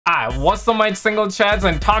Hi, what's up my single chats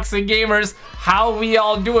and toxic gamers? How we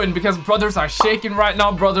all doing? Because brothers are shaking right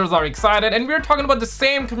now, brothers are excited, and we're talking about the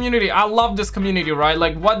same community. I love this community, right?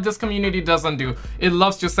 Like what this community doesn't do. It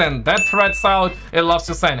loves to send death threats out, it loves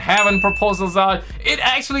to send heaven proposals out. It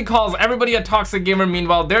actually calls everybody a toxic gamer,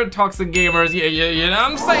 meanwhile they're toxic gamers. Yeah, you know what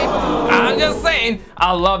I'm saying? I'm just saying,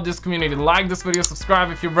 I love this community. Like this video,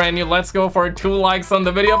 subscribe if you're brand new. Let's go for 2 likes on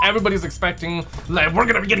the video. Everybody's expecting, like, we're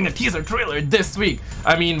gonna be getting a teaser trailer this week.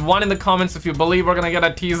 I mean, 1 in the comments if you believe we're gonna get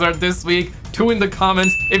a teaser this week, 2 in the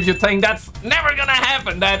comments if you think that's never gonna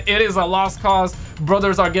happen, that it is a lost cause.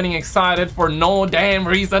 Brothers are getting excited for no damn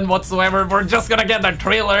reason whatsoever. We're just gonna get the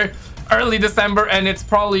trailer early December, and it's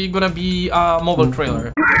probably gonna be a mobile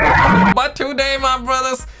trailer. But today, my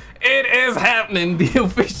brothers, it is happening. The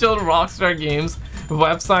official Rockstar Games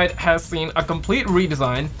website has seen a complete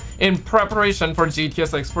redesign in preparation for GTA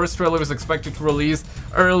 6. First trailer is expected to release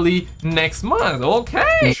early next month.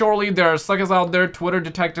 Okay, surely there are suckers out there. Twitter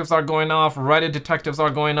detectives are going off, Reddit detectives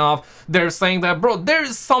are going off. They're saying that, bro,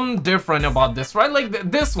 there's some different about this, right?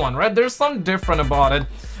 Like this one, right? There's some different about it.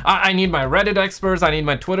 I need my Reddit experts, I need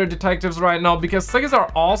my Twitter detectives right now, because suckers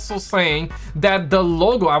are also saying that the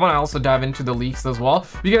logo, I want to also dive into the leaks as well,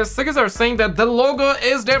 because suckers are saying that the logo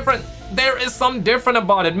is different. There is some different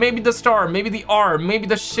about it. Maybe the star, maybe the R, maybe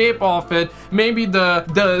the shape of it, maybe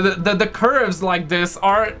the curves like this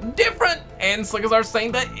are different, and suckers are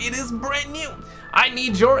saying that it is brand new. I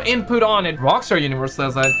need your input on it. Rockstar Universe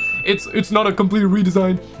says that it's not a complete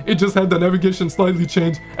redesign, it just had the navigation slightly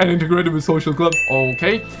changed and integrated with Social Club.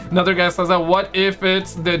 Okay, another guy says that what if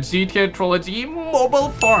it's the GTA trilogy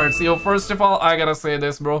mobile parts? Yo, first of all, I gotta say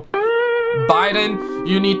this, bro. Biden,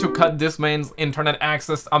 you need to cut this man's internet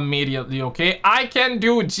access immediately, okay? I can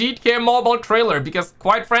do GTA mobile trailer because,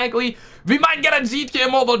 quite frankly, we might get a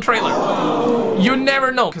GTA mobile trailer. You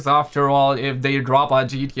never know, because after all, if they drop a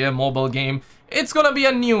GTA mobile game, it's gonna be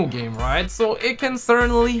a new game, right? So it can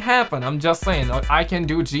certainly happen. I'm just saying, I can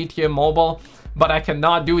do GTA mobile, but I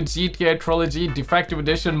cannot do GTA Trilogy Defective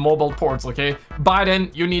Edition mobile ports, okay?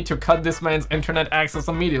 Biden, you need to cut this man's internet access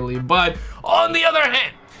immediately. But on the other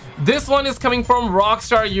hand, this one is coming from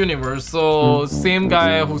Rockstar Universe, so same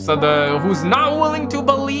guy who said who's not willing to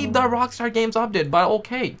believe the Rockstar Games update, but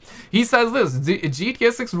okay. He says this: the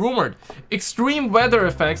GTA 6 rumored extreme weather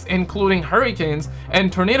effects, including hurricanes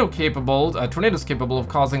and tornadoes capable of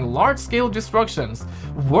causing large-scale destructions,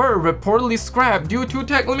 were reportedly scrapped due to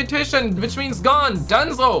tech limitation, which means gone,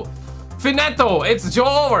 donezo. Finito, it's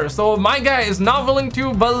Joe over. So my guy is not willing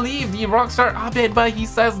to believe the Rockstar update, but he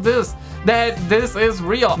says this, that this is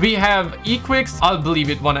real. We have equix. I'll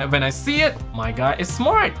believe it when I see it. My guy is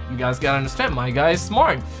smart. You guys gotta understand, my guy is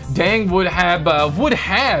smart. Dang, would have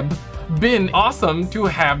been awesome to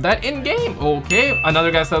have that in game. Okay,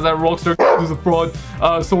 another guy says that Rockstar is a fraud.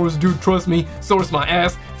 Source, dude, trust me, source my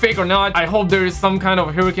ass. Fake or not, I hope there is some kind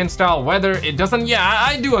of hurricane style weather. It doesn't. Yeah,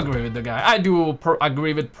 I do agree with the guy. I do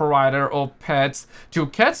agree with provider of pets to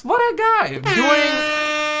cats. What a guy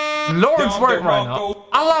doing Lord's work right now.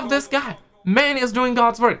 I love this guy. Man is doing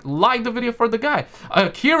God's work. Like the video for the guy.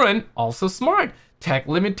 Kieran, also smart. Tech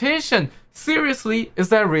limitation. Seriously, is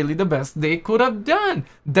that really the best they could have done?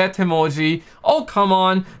 That emoji. Oh, come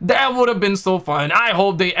on. That would have been so fun. I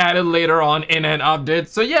hope they added later on in an update.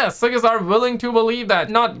 So yes, suckers are willing to believe that,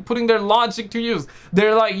 not putting their logic to use.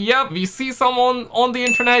 They're like, yep, we see someone on the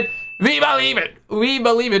internet, we believe it. We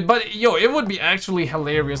believe it. But yo, it would be actually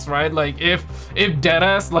hilarious, right? Like if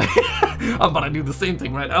deadass, like I'm gonna do the same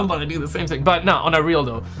thing, right? I'm gonna do the same thing. But no, on a real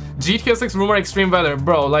though, GTA 6 rumor extreme weather,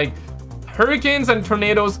 bro, like hurricanes and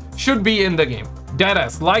tornadoes should be in the game.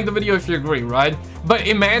 Deadass. Like the video if you agree, right? But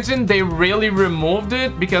imagine they really removed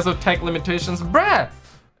it because of tech limitations. Bruh,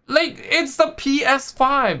 like it's the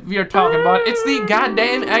PS5 we are talking about. It's the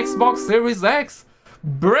goddamn Xbox Series X.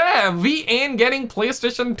 Bruh, we ain't getting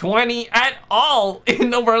PlayStation 20 at all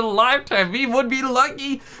in our lifetime. We would be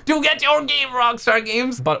lucky to get your game, Rockstar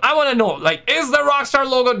Games. But I want to know, like, is the Rockstar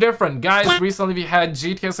logo different? Guys, recently we had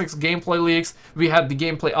GTA 6 gameplay leaks. We had the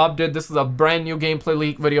gameplay update. This is a brand new gameplay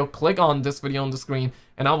leak video. Click on this video on the screen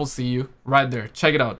and I will see you right there. Check it out.